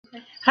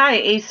Hi,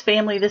 ACE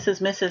family. This is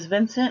Mrs.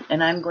 Vincent,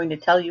 and I'm going to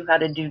tell you how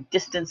to do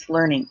distance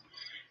learning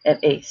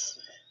at ACE.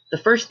 The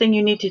first thing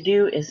you need to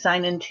do is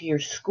sign into your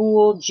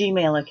school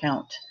Gmail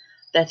account.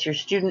 That's your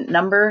student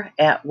number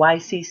at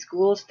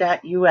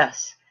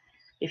ycschools.us.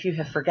 If you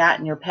have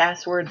forgotten your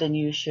password, then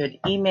you should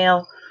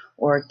email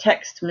or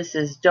text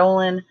Mrs.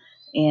 Dolan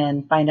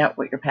and find out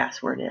what your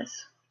password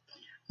is.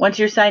 Once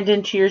you're signed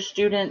into your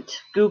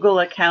student Google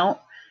account,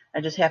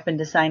 I just happened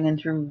to sign in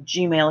through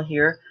Gmail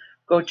here,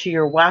 go to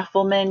your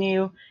waffle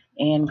menu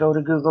and go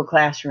to Google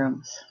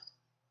Classrooms.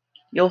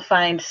 You'll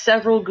find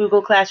several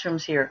Google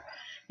Classrooms here.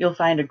 You'll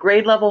find a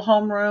grade level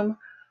homeroom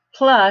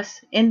plus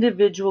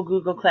individual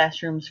Google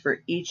Classrooms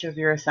for each of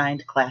your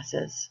assigned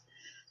classes.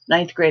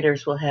 Ninth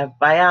graders will have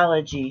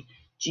biology,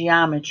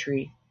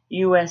 geometry,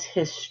 U.S.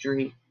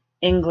 history,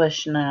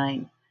 English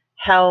 9,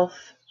 health,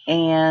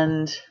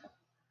 and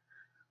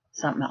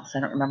something else. I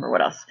don't remember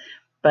what else.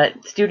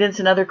 But students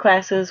in other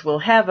classes will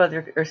have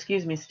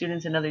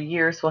students in other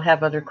years will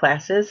have other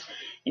classes,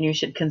 and you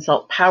should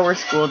consult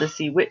PowerSchool to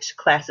see which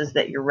classes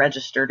that you're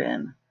registered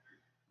in.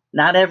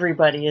 Not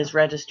everybody is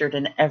registered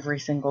in every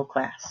single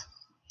class.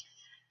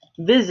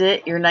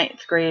 Visit your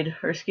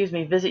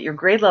visit your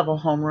grade level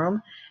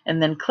homeroom,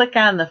 and then click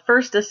on the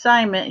first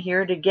assignment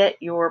here to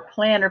get your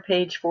planner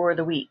page for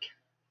the week.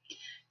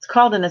 It's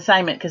called an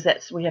assignment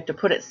because we have to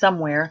put it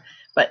somewhere,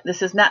 but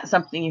this is not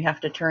something you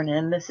have to turn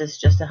in. This is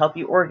just to help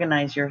you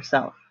organize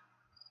yourself.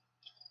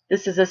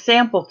 This is a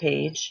sample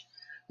page.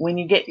 When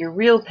you get your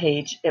real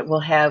page, it will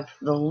have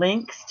the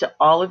links to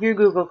all of your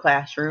Google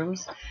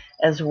Classrooms,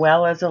 as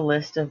well as a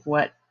list of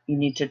what you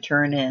need to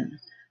turn in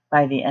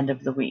by the end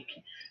of the week.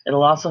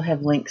 It'll also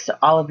have links to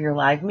all of your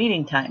live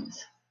meeting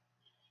times.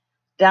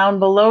 Down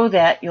below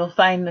that, you'll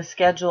find the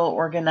schedule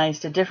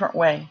organized a different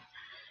way.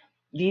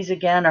 These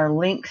again are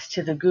links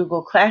to the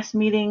Google Class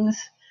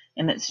meetings,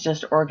 and it's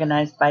just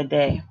organized by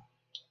day.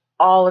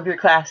 All of your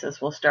classes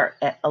will start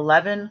at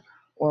 11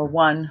 or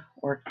 1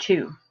 or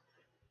 2.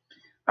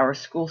 Our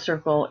school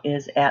circle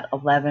is at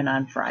 11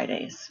 on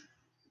Fridays.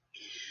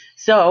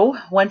 So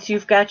once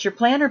you've got your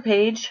planner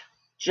page,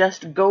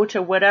 just go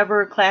to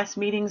whatever class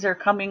meetings are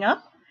coming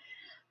up,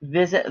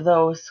 visit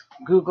those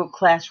Google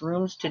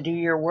Classrooms to do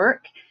your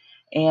work,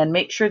 and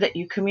make sure that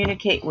you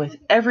communicate with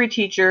every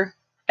teacher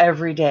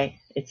every day.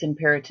 It's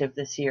imperative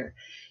this year.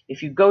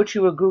 If you go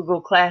to a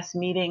Google Class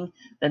meeting,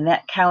 then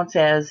that counts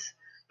as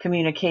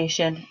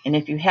communication. And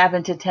if you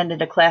haven't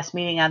attended a class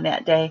meeting on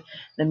that day,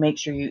 then make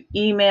sure you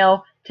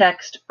email,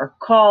 text, or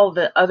call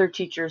the other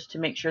teachers to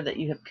make sure that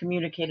you have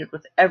communicated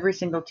with every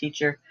single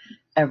teacher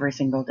every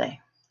single day.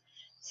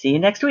 See you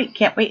next week.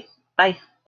 Can't wait. Bye.